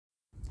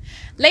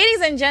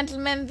Ladies and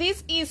gentlemen,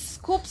 this is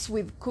Scoops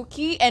with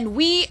Cookie and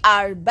we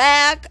are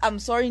back. I'm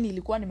sorry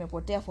nilikuwa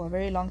nimepotea for a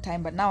very long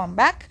time, but now I'm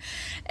back.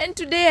 And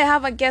today I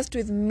have a guest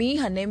with me.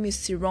 Her name is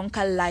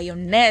Sironka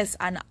Lioness,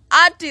 an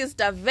artist,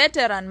 a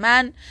veteran,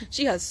 man.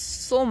 She has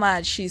so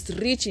much. She's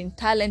rich in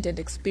talent and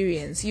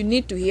experience. You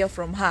need to hear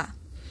from her.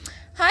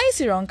 Hi,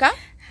 Sironka.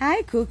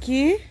 Hi,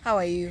 Cookie. How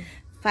are you?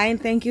 Fine,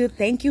 thank you.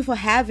 Thank you for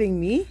having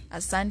me.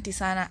 Asante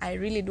sana. I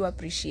really do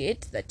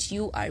appreciate that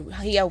you are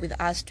here with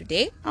us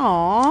today.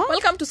 Aww.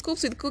 Welcome to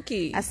Scoops with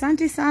Cookie.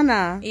 Asante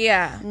sana.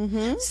 Yeah.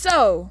 Mm-hmm.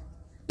 So,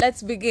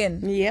 let's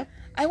begin. Yep.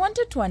 I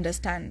wanted to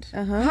understand,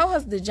 how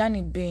has the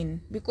journey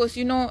been? Because,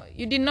 you know,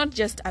 you did not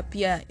just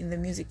appear in the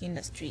music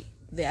industry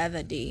the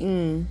other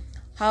day.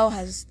 How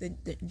has the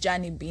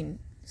journey been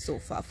so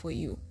far for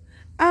you?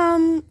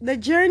 The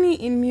journey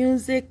in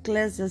music,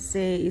 let's just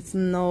say it's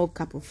no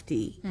cup of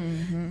tea.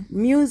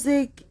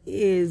 Music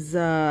is,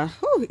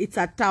 it's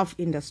a tough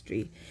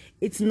industry.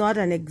 It's not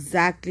an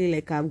exactly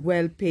like a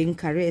well-paying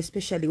career,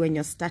 especially when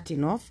you're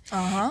starting off.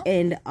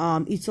 And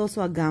it's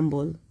also a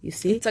gamble, you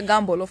see? It's a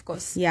gamble, of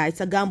course. Yeah,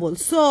 it's a gamble.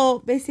 So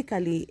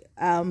basically,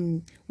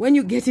 when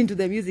you get into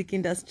the music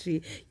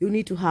industry, you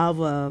need to have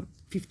a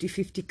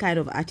 50-50 kind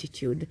of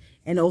attitude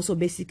and also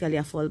basically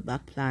a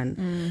fallback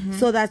plan.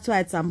 So that's why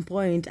at some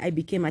point I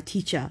became a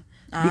teacher.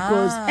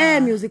 Because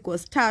music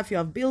was tough. You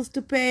have bills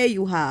to pay,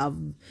 you have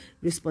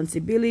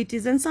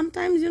responsibilities, and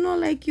sometimes,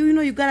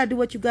 you gotta do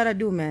what you gotta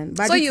do, man.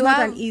 But so it's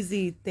not an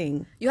easy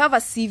thing. You have a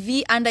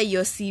CV under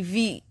your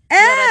CV. You're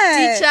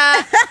a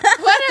teacher.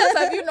 What else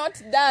have you not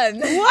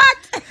done? What?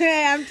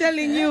 I'm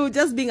telling you,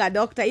 just being a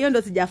doctor, hiyo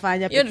ndo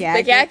sijafanya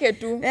peke yake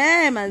tu.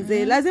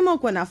 Manze, lazima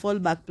uko na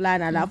fallback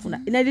plan alafu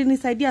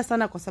inanisaidia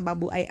sana kwa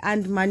sababu I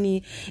earned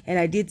money and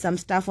I did some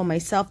stuff for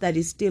myself that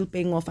is still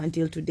paying off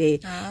until today.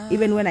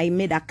 Even when I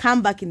made a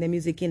comeback in the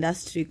music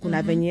industry,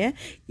 kuna venye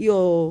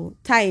hiyo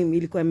time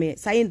ilikuwa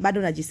sain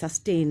bado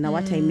najisustain na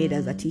what I made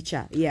as a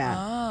teacher.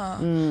 Yeah.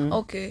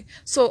 Okay.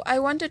 So I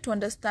wanted to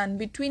understand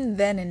between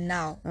then and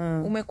now.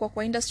 Umekuwa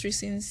kwa industry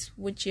since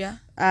which year?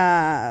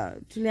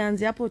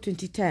 Tulianzia hapo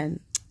 2010.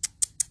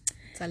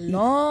 It's a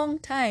long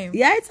time.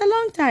 Yeah, it's a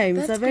long time.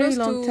 That's it's a very close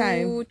long to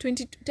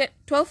time.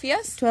 12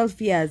 years?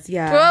 12 years,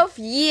 yeah. 12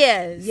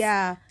 years.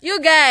 Yeah. You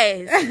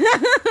guys.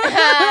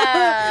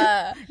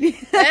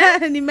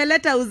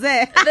 Nimeleta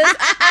uzee.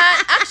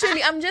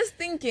 Actually, I'm just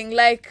thinking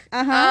like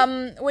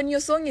when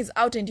your song is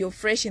out and you're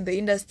fresh in the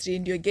industry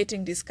and you're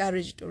getting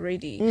discouraged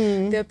already,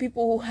 there are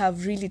people who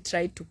have really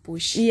tried to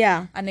push.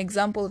 Yeah. An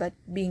example that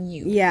being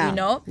you. Yeah. You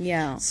know?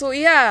 Yeah. So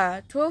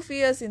yeah, 12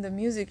 years in the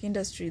music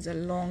industry is a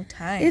long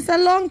time. It's a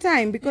long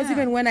time because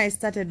even when I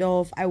started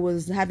off, I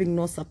was having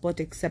no support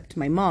except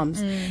my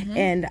mom's.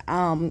 And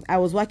I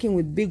was working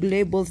with big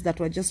labels that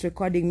were just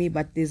recording me,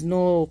 but there's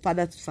no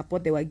further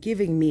support they were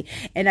giving me.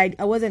 And I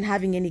wasn't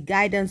having any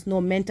guidance,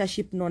 no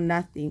mentorship, no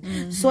nothing.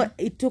 So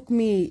it took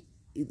me,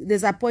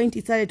 there's a point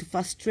it started to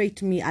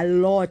frustrate me a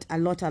lot.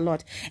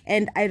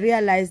 And I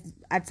realized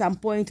at some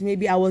point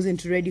maybe I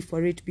wasn't ready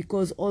for it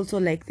because also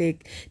like they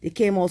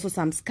came also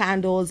some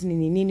scandals,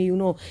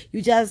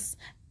 you just...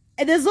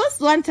 And there's just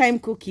one time,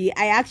 Cookie,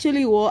 I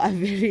actually wore a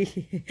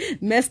very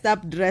messed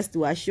up dress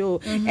to a show.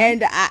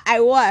 And I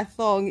wore a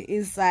thong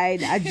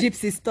inside, a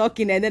gypsy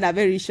stocking, and then a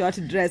very short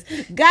dress.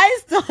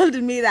 Guys told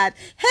me that,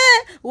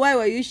 hey, why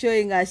were you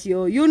showing us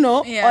your,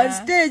 on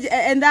stage?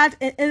 And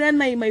then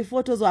my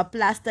photos were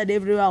plastered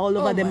everywhere, all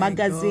over the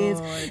magazines.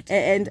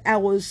 And I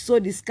was so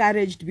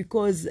discouraged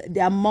because the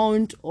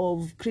amount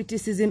of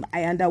criticism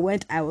I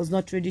underwent, I was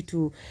not ready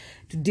to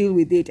deal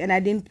with it, and I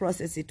didn't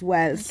process it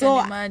well.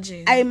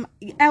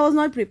 I was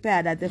not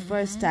prepared at the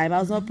first time. I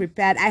was not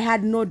prepared. I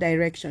had no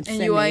direction. And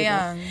you were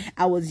young.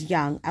 I was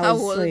young. How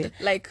old?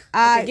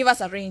 Give us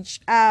a range.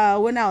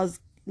 When I was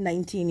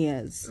 19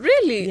 years.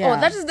 Really? Yeah. Oh,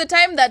 that is the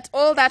time that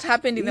all that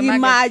happened in the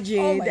magazine. Imagine.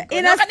 Oh my God.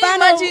 Can you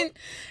imagine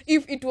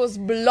if it was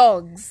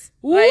blogs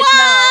right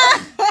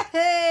now?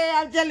 Hey,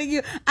 I'm telling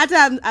you.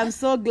 I'm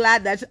so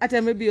glad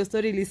that maybe your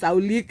story is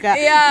Saulika.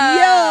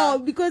 Yeah. Yo,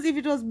 because if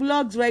it was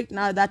blogs right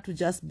now, that would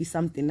just be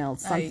something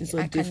else, something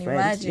so different.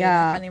 I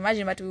can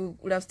imagine, but we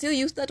would have still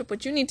used that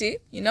opportunity,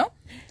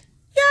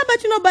 Yeah,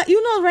 but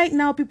right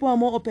now people are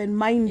more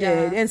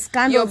open-minded and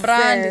scandals. Your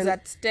brand is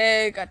at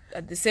stake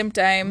at the same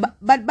time.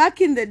 But back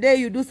in the day,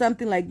 you do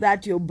something like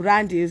that, your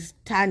brand is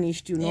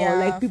tarnished,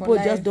 like people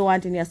just don't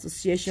want any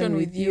association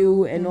with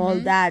you and all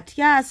that.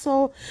 Yeah,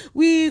 so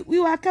we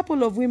were a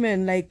couple of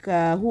women like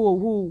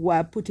who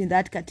were put in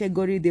that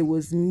category. There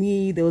was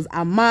me, there was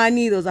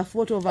Amani, there was a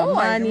photo of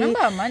Amani. I remember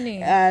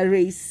Amani.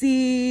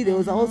 Racy, there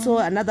was also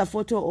another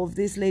photo of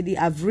this lady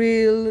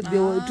Avril.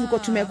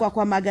 Tumekwa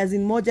kwa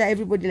magazine moja,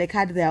 everybody like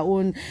had their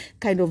own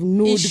kind of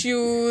nude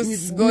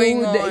issues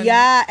going on.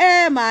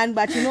 Yeah, man.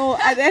 But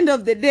at the end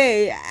of the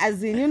day,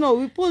 as in,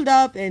 we pulled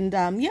up and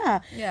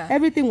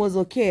everything was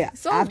okay.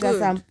 So after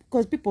good.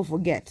 Because people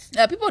forget.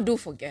 People do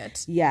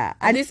forget. Yeah.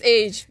 At this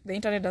age, the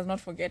internet does not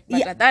forget.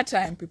 But at that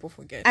time, people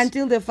forget.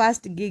 Until the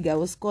first gig, I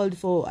was called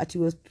for, it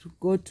was to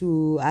go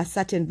to a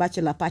certain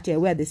bachelor party. I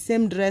wear the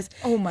same dress.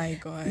 Oh my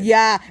God.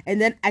 Yeah.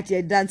 And then I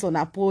dance on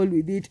a pole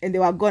with it. And they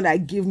were going to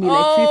give me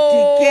like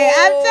 50K.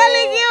 I'm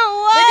telling you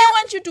what. They didn't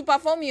want you to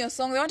perform your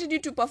song. They wanted you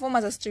to perform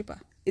as a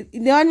stripper.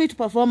 They want me to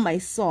perform my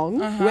song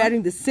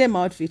wearing the same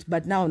outfit,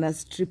 but now on a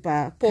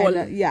stripper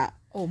pole. Yeah.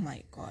 Oh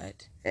my God.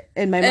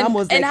 And my mom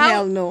was like,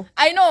 hell no.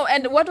 I know.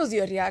 And what was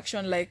your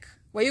reaction like?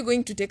 Were you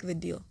going to take the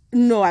deal?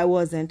 No, I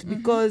wasn't.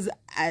 Because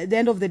at the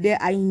end of the day,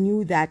 I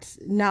knew that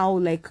now,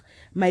 like,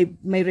 my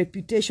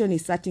reputation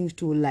is starting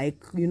to,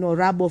 like,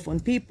 rub off on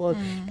people.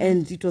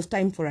 And it was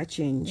time for a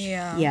change.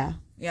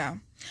 Yeah.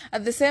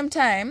 At the same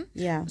time,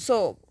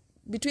 so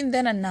between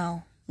then and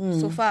now,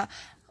 so far,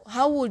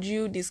 how would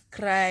you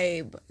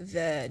describe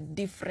the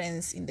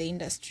difference in the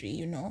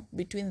industry,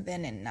 between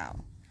then and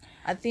now?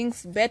 Are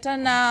things better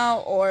now,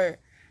 or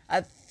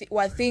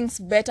were things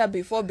better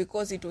before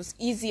because it was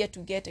easier to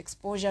get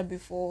exposure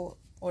before,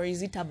 or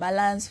is it a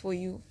balance for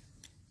you?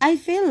 I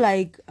feel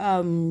like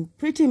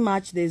pretty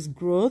much there's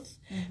growth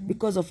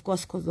because of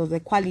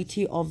the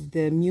quality of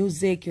the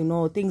music,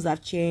 things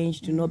have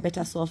changed,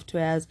 better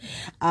softwares.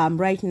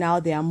 Right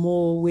now there are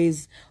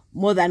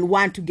more than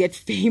one to get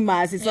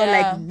famous. It's not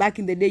like back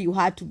in the day you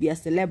had to be a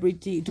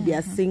celebrity to be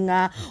a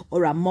singer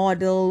or a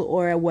model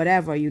or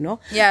whatever,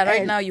 Yeah,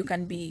 right now you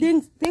can be.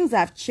 Things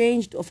have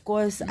changed, of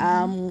course.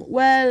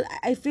 Well,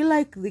 I feel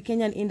like the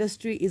Kenyan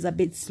industry is a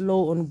bit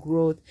slow on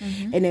growth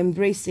and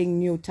embracing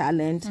new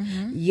talent.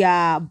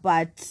 Yeah,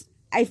 but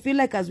I feel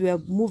like as we are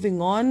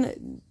moving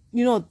on,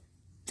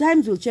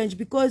 times will change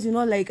because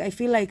I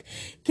feel like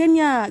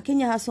Kenya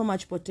has so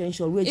much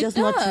potential. We're just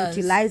not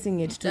utilizing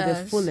it to the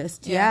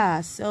fullest.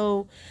 Yeah.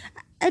 So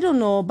I don't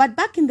know, but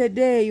back in the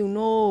day,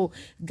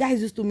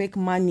 guys used to make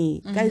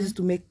money. Guys used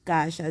to make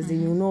cash, as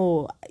in,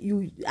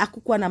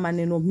 hakukuwa na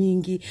maneno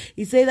mingi.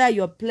 It's either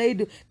you're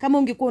played, kama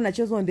ungekuwa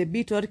unachezwa on the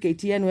beat or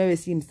KTN, wewe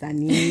si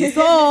msanii.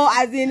 So,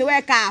 as in,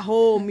 weka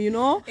home,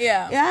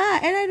 Yeah. Yeah,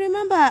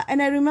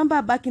 and I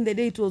remember back in the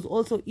day, it was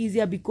also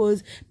easier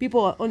because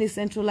people were only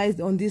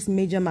centralized on these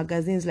major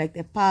magazines like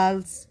the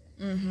Pulse,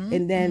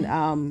 and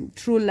then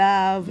True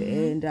Love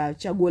and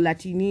Chaguo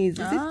Latinis. Is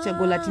it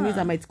Chaguo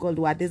Latinis? It's called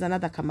what? There's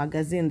another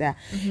magazine there.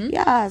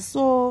 Yeah,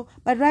 so,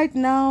 but right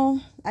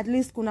now, at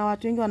least kuna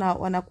watu wengi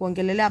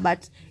wanakuongelelea,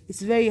 but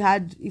it's very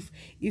hard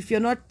if you're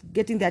not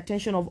getting the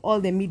attention of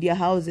all the media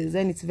houses,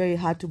 then it's very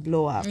hard to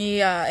blow up.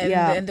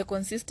 And the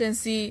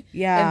consistency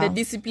and the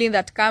discipline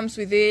that comes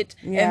with it,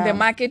 and the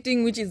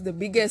marketing, which is the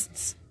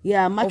biggest.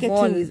 Yeah,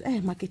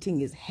 marketing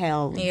is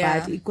hell.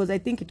 But because I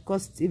think it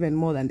costs even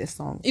more than the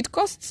song. It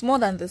costs more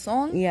than the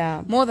song.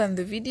 Yeah. More than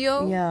the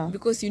video. Yeah.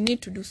 Because you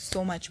need to do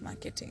so much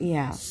marketing.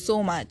 Yeah.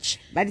 So much.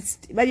 But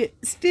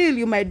still,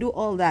 you might do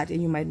all that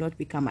and you might not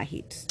become a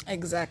hit.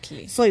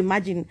 Exactly. So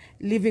imagine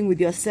living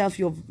with yourself.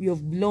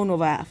 You've blown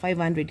over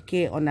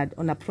 500K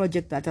on a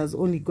project that has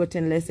only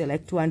gotten, let's say,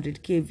 like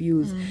 200K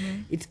views.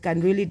 It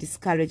can really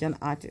discourage an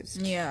artist.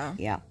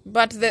 Yeah.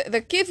 But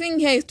the key thing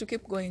here is to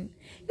keep going.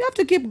 You have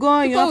to keep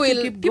going.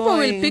 People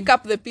will pick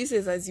up the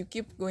pieces as you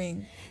keep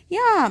going.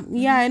 Yeah.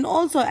 And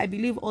also, I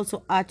believe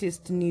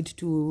artists need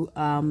to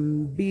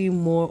be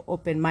more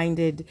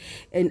open-minded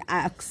and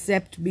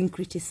accept being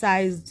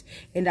criticized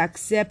and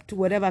accept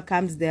whatever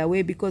comes their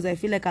way, because I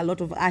feel like a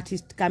lot of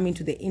artists come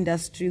into the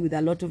industry with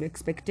a lot of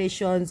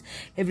expectations.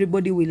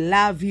 Everybody will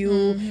love you,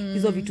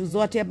 hizo vitu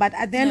zote, but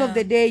at the end of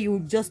the day, you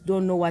just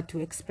don't know what to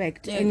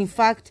expect. And in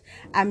fact,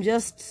 I'm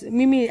just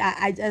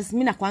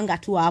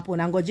nakuanga tu hapo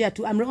nangojea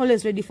tu. I'm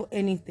always ready for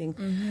anything,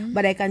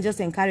 but I can just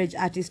encourage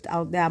artists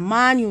out there,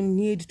 man, you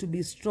need to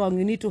be strong.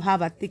 You need to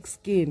have a thick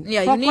skin.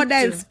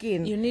 Crocodile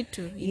skin. You need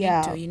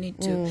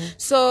to.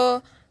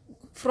 So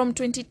from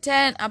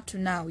 2010 up to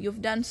now,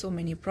 you've done so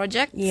many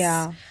projects.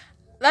 Yeah.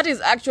 That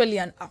is actually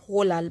a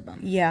whole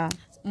album. Yeah.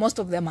 Most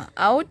of them are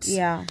out.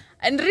 Yeah.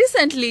 And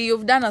recently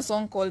you've done a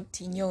song called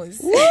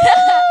Tinyos.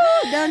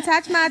 Don't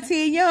touch my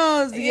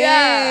Tinyos.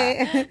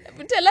 Yeah.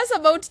 Tell us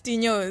about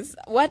Tinyos.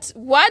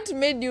 What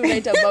made you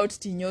write about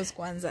Tinyos,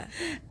 Kwanza?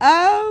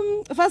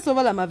 First of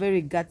all, I'm a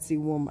very gutsy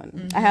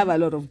woman. I have a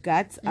lot of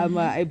guts.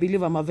 I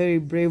believe I'm a very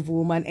brave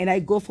woman, and I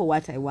go for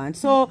what I want.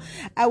 So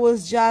I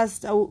was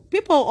just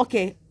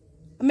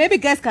maybe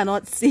guys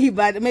cannot see,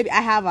 but maybe I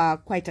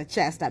have quite a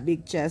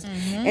big chest,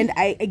 and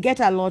I get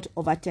a lot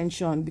of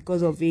attention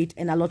because of it,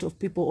 and a lot of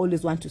people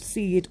always want to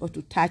see it or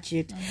to touch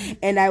it,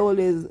 and I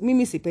always,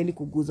 mimi sipendi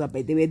kuguza,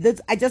 by the way.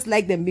 I just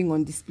like them being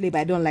on display,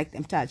 but I don't like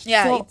them touched.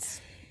 Yeah, so,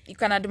 You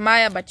can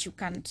admire, but you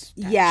can't touch.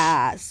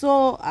 Yeah,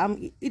 so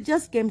it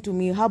just came to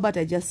me, how about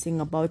I just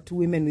sing about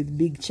women with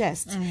big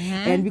chests?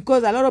 And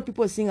because a lot of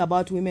people sing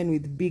about women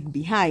with big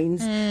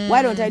behinds,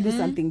 why don't I do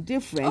something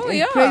different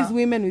and praise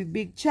women with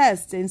big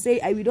chests and say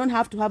we don't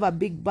have to have a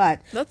big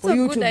butt for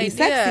you to be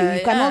sexy.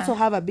 You can also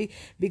have a big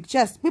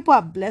chest. People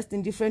are blessed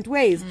in different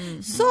ways.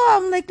 So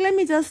I'm like, let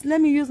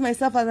me use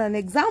myself as an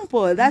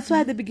example. That's why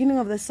at the beginning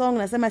of the song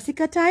nasema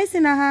sikatai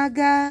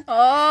sinahaga.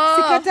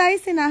 Sikatai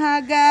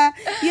sinahaga.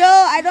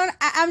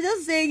 I'm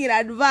just saying in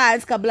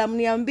advance kabla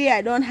mniambie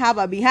I don't have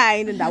a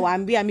behind and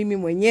nawaambia mimi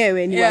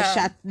mwenyewe and you are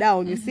shut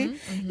down, you see.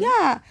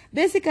 Yeah,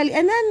 basically.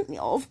 And then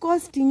of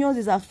course Tinyos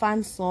is a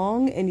fun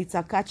song and it's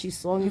a catchy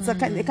song. It's the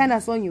kind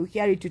of song you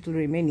hear it will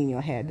remain in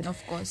your head.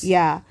 Of course.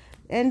 Yeah.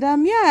 And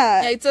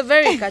it's a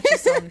very catchy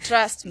song,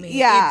 trust me.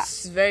 Yeah,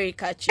 it's very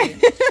catchy.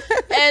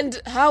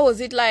 And how was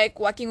it like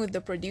working with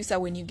the producer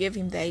when you gave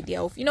him the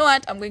idea of, you know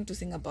what, I'm going to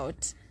sing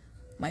about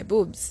my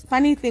boobs?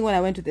 Funny thing, when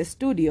I went to the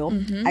studio,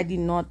 I did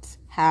not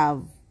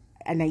have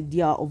an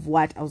idea of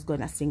what I was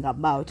gonna sing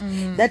about.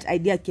 That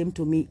idea came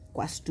to me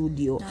qua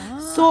studio.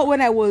 So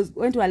when I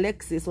went to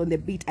Alexis on the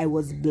beat, I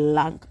was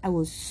blank. I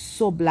was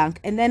so blank.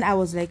 And then I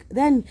was like,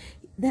 then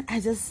I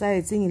just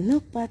started singing,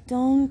 look but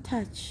don't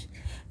touch.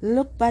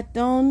 Look but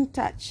don't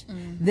touch.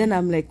 Then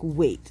I'm like,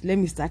 wait, let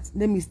me start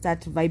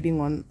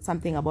vibing on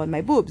something about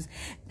my boobs.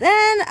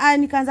 Then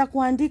nikaanza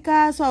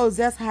kuandika, so I was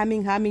just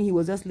humming. He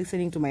was just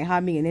listening to my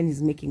humming, and then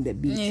he's making the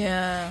beat.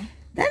 Yeah.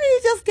 Then he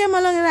just came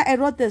along and I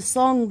wrote the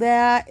song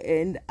there,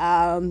 and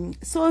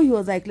so he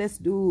was like, let's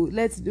do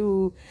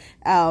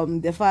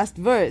the first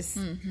verse.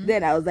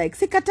 Then I was like,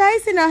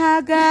 sikatai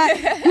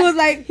sinahaga. He was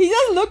like, he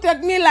just looked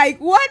at me like,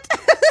 what?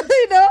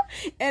 You know?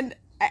 And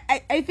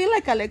I feel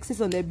like Alexis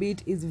on the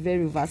beat is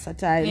very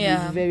versatile.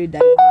 Yeah. He's very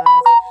diverse,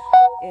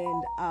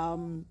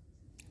 and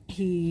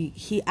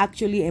he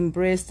actually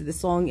embraced the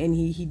song, and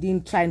he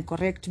didn't try and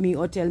correct me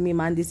or tell me,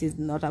 man, this is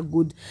not a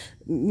good,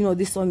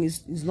 this song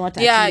is not.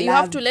 Yeah, you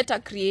have to let a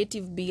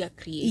creative be a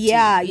creative.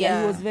 Yeah, he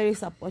was very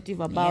supportive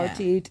about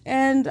it,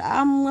 and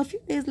a few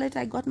days later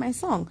I got my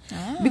song.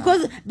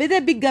 Because but a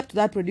big up to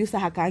that producer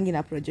hakaangi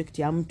na project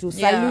ya mtu.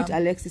 Salute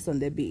Alexis on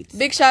the beat.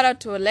 Big shout out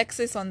to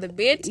Alexis on the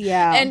beat.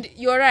 Yeah, and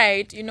you're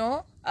right,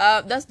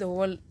 that's the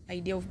whole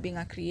idea of being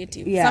a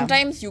creative.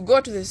 Sometimes you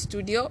go to the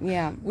studio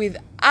with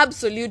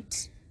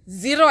absolute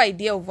zero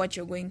idea of what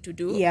you're going to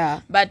do,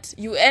 but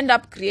you end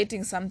up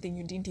creating something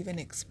you didn't even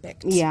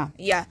expect.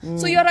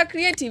 So you're a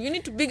creative. You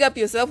need to big up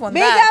yourself on that.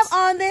 Big up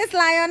on this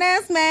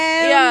lioness,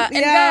 man.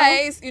 And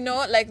guys,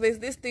 like there's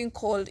this thing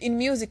called, in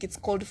music it's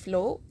called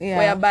flow,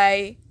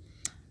 whereby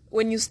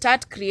when you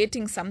start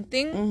creating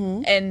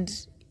something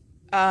and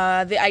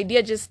the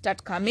idea just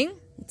start coming,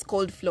 it's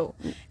called flow.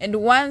 And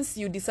once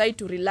you decide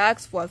to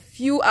relax for a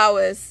few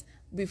hours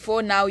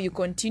before now you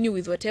continue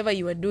with whatever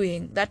you are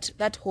doing,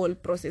 that whole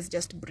process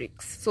just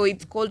breaks. So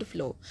it's called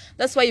flow.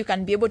 That's why you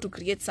can be able to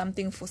create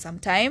something for some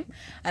time,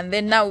 and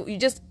then now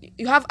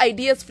you have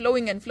ideas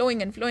flowing and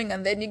flowing and flowing,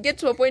 and then you get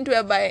to a point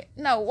whereby,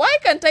 now why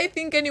can't I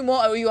think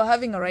anymore? Or you are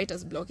having a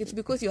writer's block. It's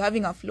because you're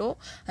having a flow,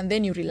 and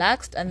then you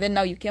relaxed, and then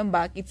now you came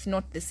back, it's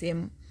not the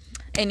same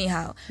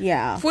anyhow.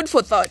 Food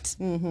for thought.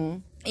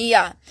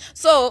 Yeah.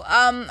 So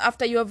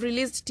after you have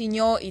released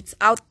Tinyo, it's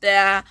out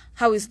there.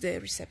 How is the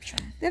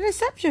reception? The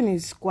reception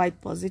is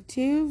quite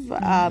positive.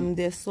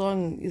 The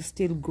song is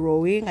still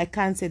growing. I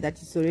can't say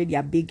that it's already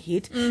a big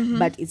hit,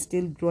 but it's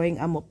still growing.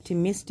 I'm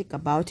optimistic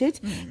about it.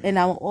 And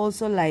I'm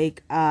also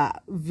like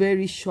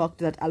very shocked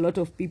that a lot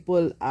of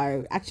people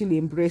are actually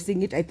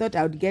embracing it. I thought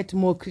I would get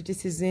more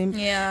criticism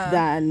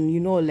than,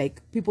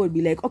 like people would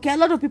be like, okay, a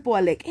lot of people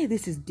are like, hey,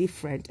 this is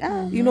different.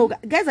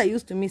 Guys are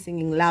used to me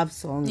singing love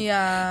songs.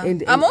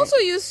 And I'm also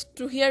used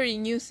to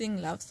hearing you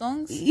sing love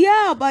songs.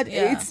 But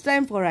it's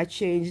time for a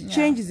change.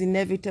 Change is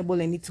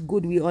inevitable, and it's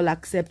good we all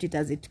accept it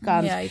as it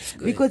comes. It's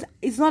good. Because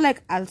it's not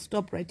like I'll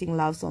stop writing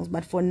love songs,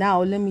 but for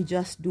now, let me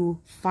just do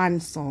fun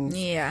songs.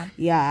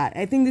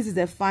 I think this is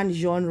a fun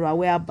genre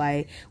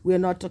whereby we're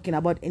not talking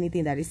about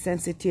anything that is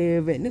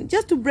sensitive, and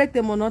just to break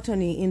the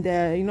monotony in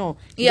the in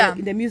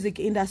the music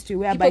industry,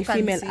 whereby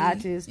female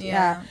artists.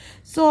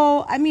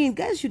 So I mean,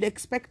 guys should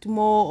expect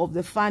more of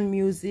the fun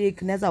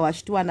music. Neza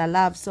washtua na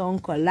love song,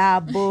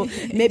 collabo,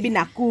 maybe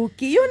na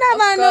cookie. You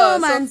never know,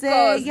 man.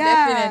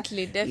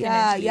 Definitely.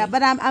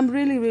 But I'm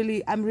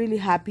really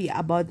happy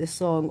about the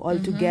song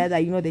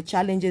altogether. The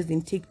challenges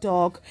in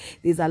TikTok,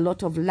 there's a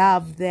lot of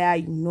love there,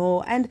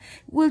 and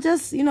we'll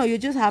just, you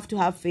just have to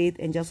have faith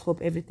and just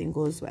hope everything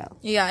goes well.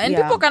 And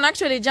people can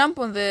actually jump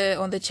on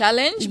the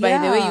challenge. By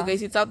the way, you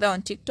guys, it's out there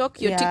on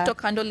TikTok. Your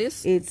TikTok handle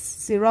is? It's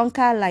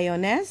Sironka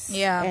Lioness.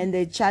 And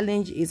the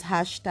challenge is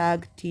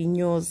hashtag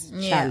Tinyos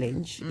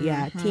challenge.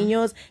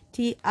 Tinyos,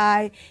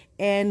 TINYOZ.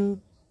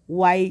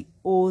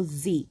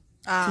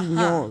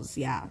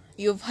 Tinyos.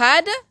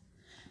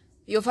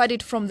 You've heard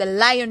it from the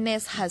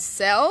lioness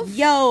herself.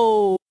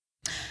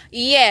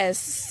 Yes.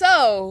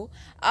 So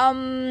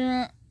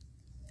are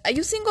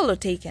you single or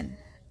taken?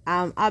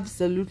 I'm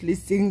absolutely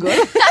single.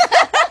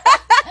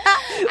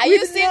 Are you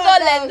With no single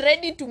doubt. and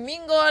ready to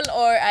mingle,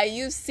 or are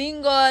you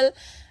single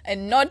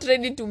and not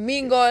ready to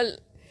mingle?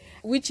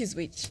 Which is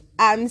which?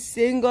 I'm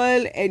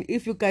single, and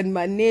if you can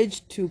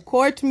manage to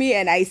court me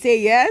and I say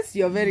yes,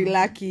 you're very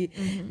lucky.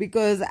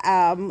 Because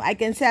I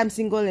can say I'm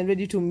single and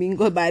ready to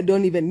mingle, but I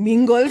don't even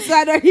mingle, so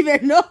I don't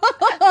even know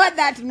what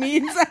that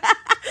means.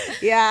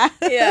 Yeah.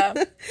 Yeah.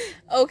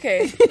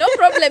 Okay. No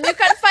problem. You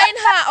can find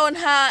her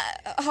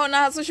on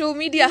her social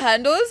media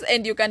handles,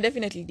 and you can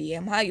definitely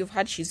DM her. You've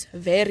heard she's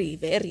very,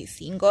 very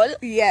single.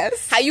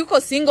 Yes. Hayuko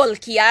single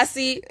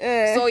kiasi.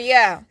 So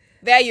yeah.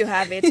 There you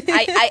have it.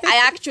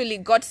 I actually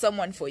got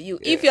someone for you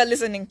if you're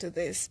listening to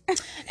this.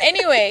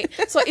 Anyway,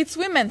 so it's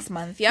Women's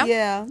Month, yeah?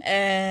 Yeah.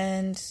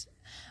 And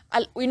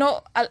we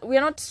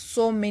are not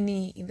so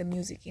many in the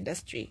music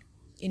industry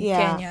in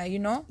Yeah. Kenya, you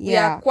know? We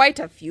Yeah. are quite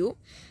a few.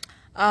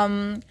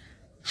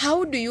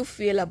 How do you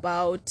feel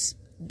about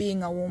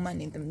being a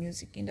woman in the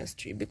music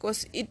industry?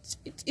 Because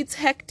it's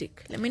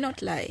hectic, let me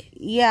not lie.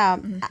 Yeah.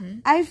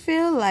 I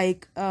feel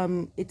like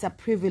it's a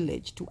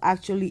privilege to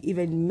actually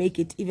even make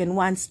it even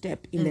one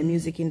step in the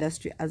music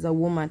industry as a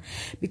woman,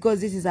 because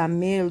this is a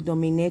male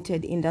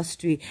dominated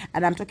industry,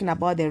 and I'm talking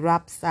about the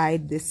rap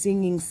side, the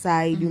singing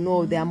side. You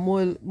know, there are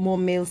more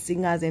male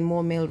singers and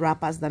more male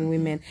rappers than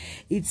women.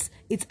 It's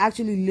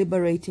actually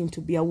liberating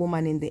to be a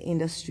woman in the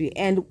industry.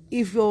 And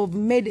if you've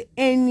made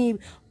any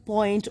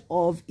point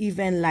of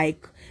even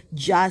like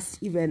just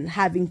even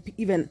having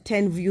even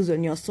 10 views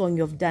on your song,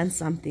 you've done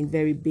something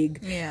very big.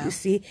 Yeah. You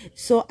see,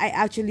 so I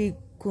actually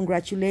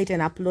congratulate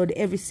and applaud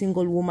every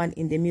single woman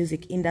in the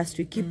music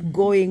industry. Keep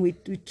going. We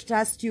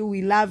trust you,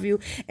 we love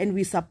you, and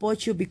we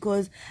support you,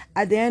 because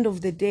at the end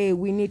of the day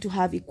we need to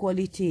have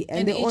equality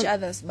And each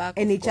other's back,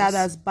 and of each course.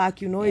 other's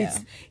back. You know, Yeah.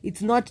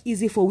 it's not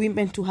easy for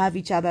women to have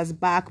each other's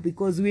back,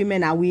 because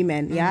women are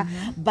women. Yeah.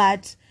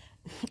 But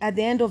at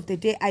the end of the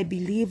day, I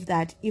believe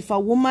that if a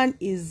woman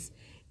is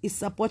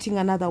supporting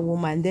another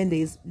woman, then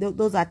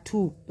those are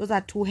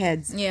two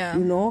heads. Yeah.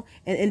 You know,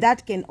 and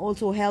that can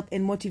also help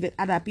and motivate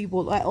other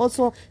people. I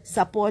also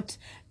support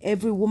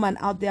every woman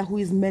out there who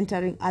is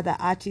mentoring other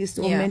artists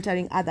or Yeah.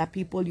 mentoring other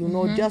people. You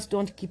know, just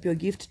don't keep your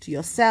gift to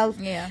yourself.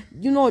 Yeah.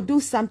 You know, do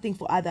something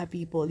for other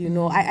people. You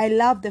know, I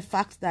love the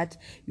fact that,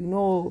 you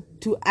know,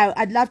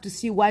 I'd love to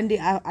see one day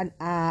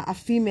a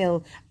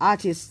female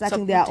artist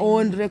starting their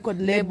Supporting own record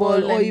label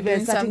label, or and even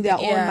doing starting their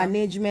something, own yeah.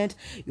 management,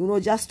 you know,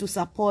 just to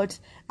support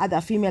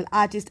other female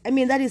artists. I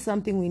mean, that is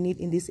something we need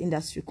in this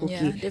industry, Cookie.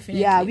 Yeah,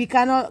 definitely. Yeah, we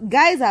cannot,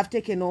 guys have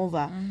taken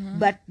over,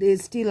 but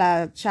there's still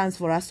a chance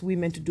for us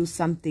women to do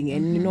something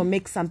and, you know,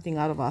 make something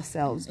out of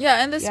ourselves.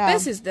 Yeah, and the Yeah.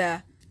 space is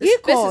there. The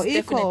space is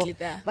Equal, definitely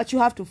there. but you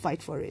have to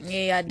fight for it.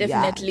 Yeah,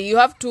 definitely. You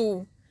have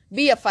to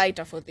be a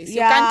fighter for this.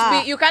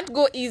 Yeah. You can't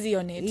go easy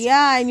on it.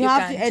 Yeah, and you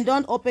have can't. to, and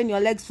don't open your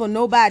legs for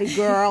nobody,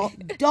 girl.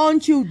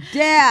 Don't you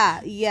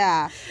dare.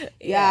 Yeah.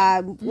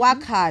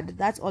 Work hard.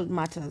 That's all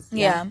matters.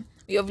 Yeah.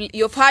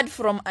 You've heard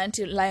from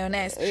Auntie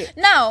Lioness.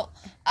 Now,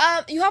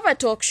 you have a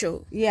talk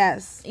show.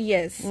 Yes.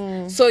 Yes.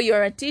 So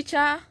you're a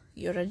teacher,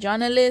 you're a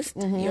journalist,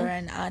 you're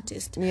an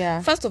artist.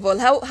 Yeah. First of all,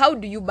 how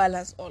do you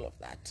balance all of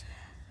that?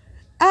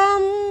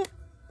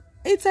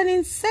 It's an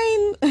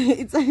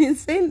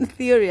insane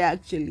theory,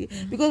 actually,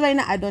 because right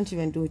now I don't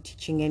even do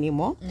teaching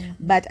anymore,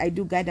 but I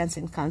do guidance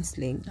and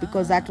counseling,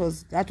 because that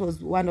was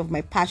one of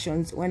my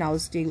passions when I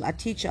was still a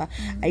teacher.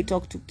 I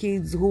talk to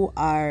kids who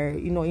are,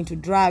 you know, into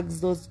drugs,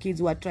 those kids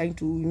who are trying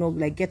to, you know,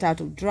 like get out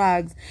of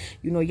drugs,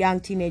 you know, young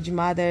teenage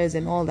mothers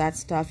and all that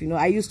stuff. You know,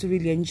 I used to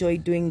really enjoy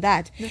doing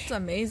that. That's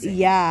amazing.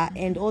 Yeah,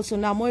 and also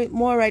now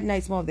more right now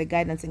it's more of the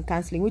guidance and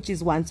counseling, which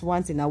is once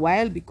in a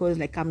while, because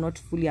like I'm not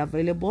fully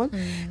available.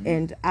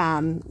 And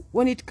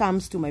when it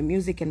comes to my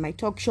music and my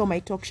talk show,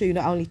 you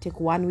know, I only take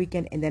one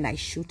weekend and then I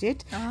shoot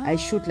it. I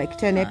shoot like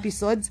 10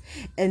 episodes,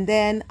 and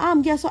then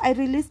so I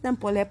release them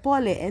pole,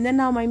 and then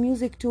now my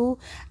music too,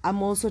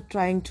 I'm also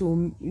trying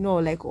to, you know,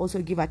 like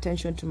also give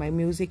attention to my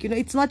music. You know,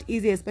 it's not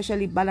easy,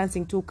 especially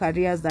balancing two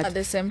careers that At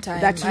the same time,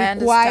 that I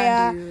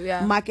require understand you,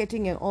 yeah.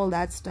 marketing and all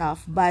that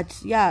stuff. But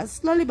yeah,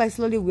 slowly by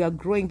slowly we are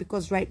growing,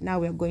 because right now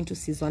we are going to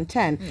season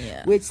 10,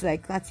 which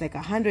that's like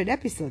 100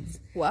 episodes.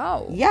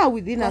 Wow. Yeah,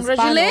 within a span of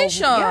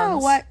Congratulations.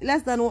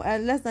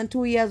 less than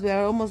 2 years, we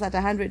are almost at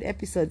 100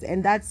 episodes,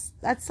 and that's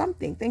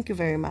something. Thank you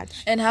very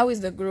much. And how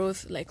is the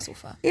growth like so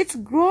far? It's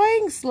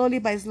growing slowly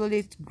by slowly.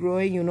 It's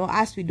growing, you know,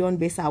 as we don't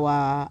base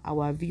our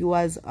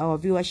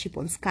viewership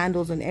on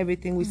scandals and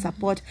everything. We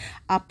support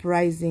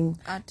uprising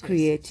Artists.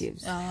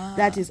 creatives.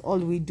 That is all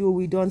we do.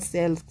 We don't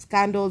sell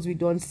scandals. We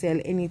don't sell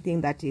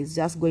anything that is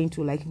just going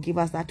to like give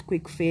us that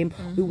quick fame.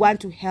 We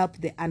want to help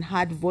the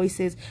unheard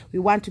voices. We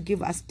want to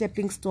give a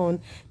stepping stone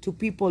to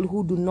people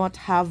who do not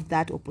have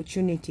that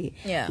opportunity.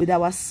 Yeah. With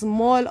our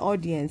small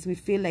audience, we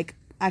feel like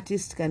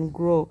artists can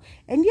grow.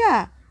 And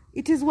yeah,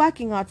 it is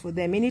working out for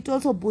them, and it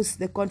also boosts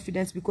the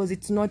confidence because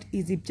it's not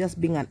easy just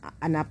being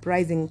an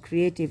uprising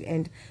creative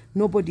and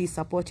nobody is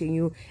supporting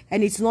you,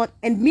 and it's not,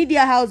 and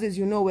media houses,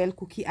 you know well,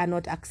 Cookie, are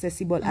not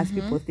accessible as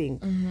people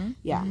think.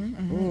 Yeah.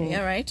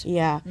 Yeah, right.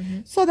 Yeah.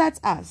 So that's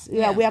us.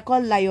 Yeah, we are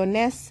called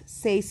Lioness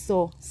Say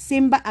So.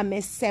 Simba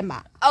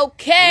Amesema.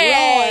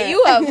 Okay, Roar.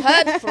 you have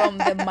heard from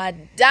the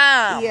madam.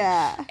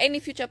 Yeah. Any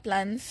future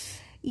plans?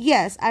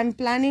 Yes, I'm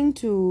planning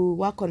to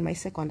work on my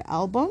second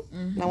album.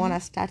 I want to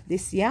start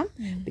this year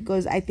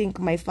because I think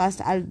my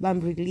first album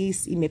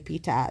release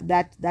imepita,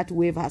 that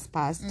wave has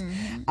passed.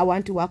 I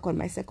want to work on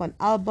my second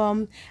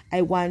album.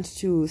 I want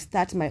to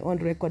start my own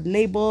record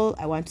label.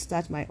 I want to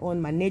start my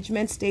own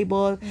management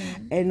stable,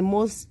 and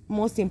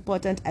most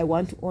important, I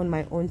want to own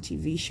my own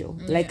TV show,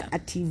 like a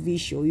TV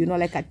show, you know,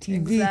 like a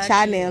TV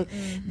channel.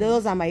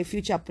 Those are my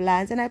future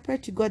plans, and I pray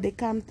to God they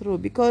come through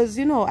because,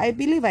 you know, I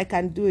believe I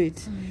can do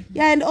it.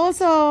 Yeah, and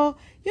also,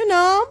 you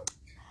know,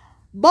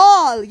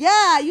 ball.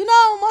 Yeah, you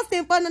know, most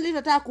importantly,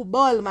 to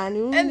ball, man.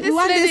 You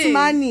want this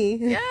money.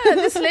 Yeah,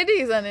 this lady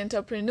is an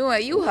entrepreneur.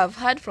 You have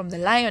heard from the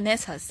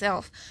lioness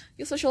herself.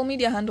 Your social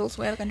media handles,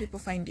 where can people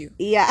find you?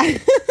 Yeah.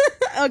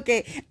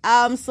 Okay.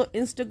 So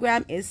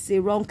Instagram is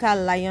Sironka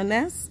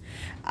Lioness.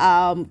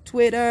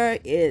 Twitter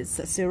is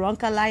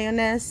Sironka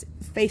Lioness.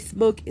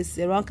 Facebook is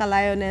Sironka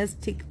Lioness.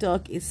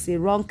 TikTok is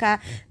Sironka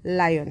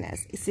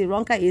Lioness.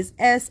 Sironka is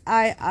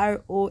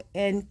Sironka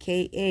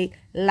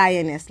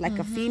Lioness, like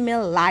a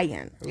female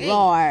lion.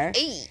 Roar.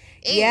 Hey.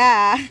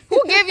 Yeah.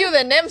 Who gave you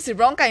the name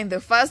Sironka in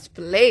the first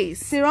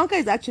place? Sironka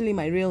is actually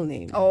my real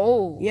name.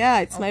 Oh.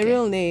 Yeah, it's my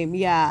real name.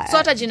 Yeah. So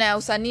hata jina ya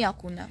usanii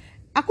hakuna?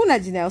 Hakuna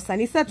jina ya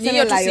usanii. Sasa tuseme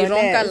Hiyo tu Lioness.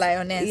 Sironka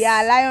Lioness.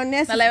 Yeah,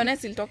 Lioness. Na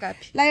Lioness ilitoka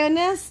wapi?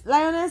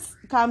 Lioness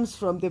comes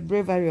from the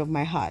bravery of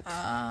my heart.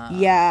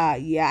 Yeah.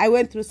 I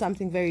went through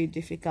something very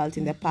difficult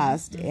in the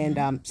past,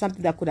 and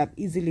something that could have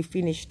easily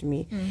finished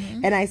me.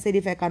 And I said,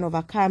 if I can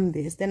overcome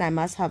this, then I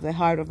must have the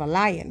heart of a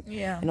lion.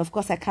 Yeah. And of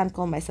course, I can't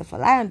call myself a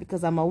lion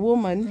because I'm a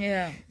woman.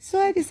 Yeah. So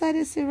I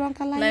decided Sironka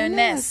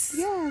Lioness.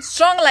 Yes.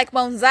 Strong like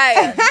Mount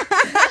Zion.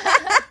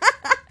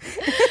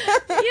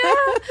 Yeah,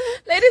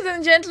 ladies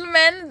and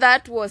gentlemen,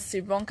 that was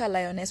Sironka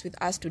Lioness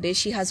with us today.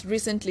 She has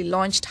recently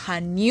launched her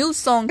new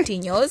song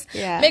Tinyos.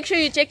 Yeah. Make sure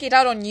you check it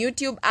out on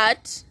YouTube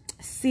at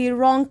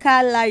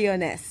Sironka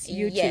Lioness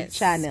YouTube Yes.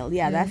 channel.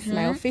 Yeah, that's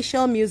my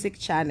official music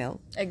channel.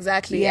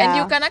 exactly. Yeah.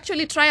 And you can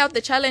actually try out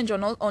the challenge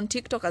on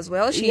TikTok as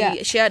well.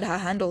 She shared her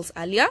handles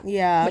earlier.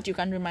 Yeah. But you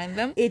can remind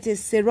them. It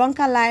is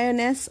Sironka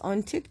Lioness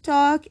on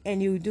TikTok,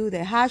 and you do the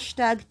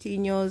hashtag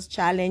Tinyos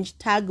challenge,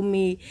 tag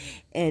me,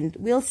 and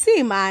we'll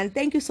see, man.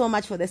 Thank you so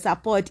much for the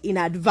support in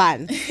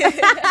advance.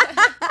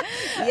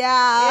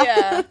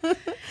 Yeah.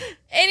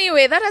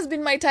 Anyway, that has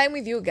been my time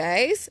with you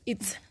guys.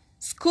 It's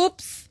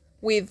Scoops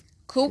with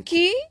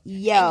Cookie.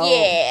 Yo.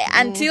 Yeah.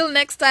 Until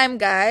next time,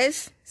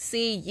 guys.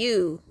 See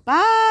you.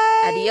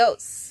 Bye.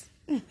 Adios.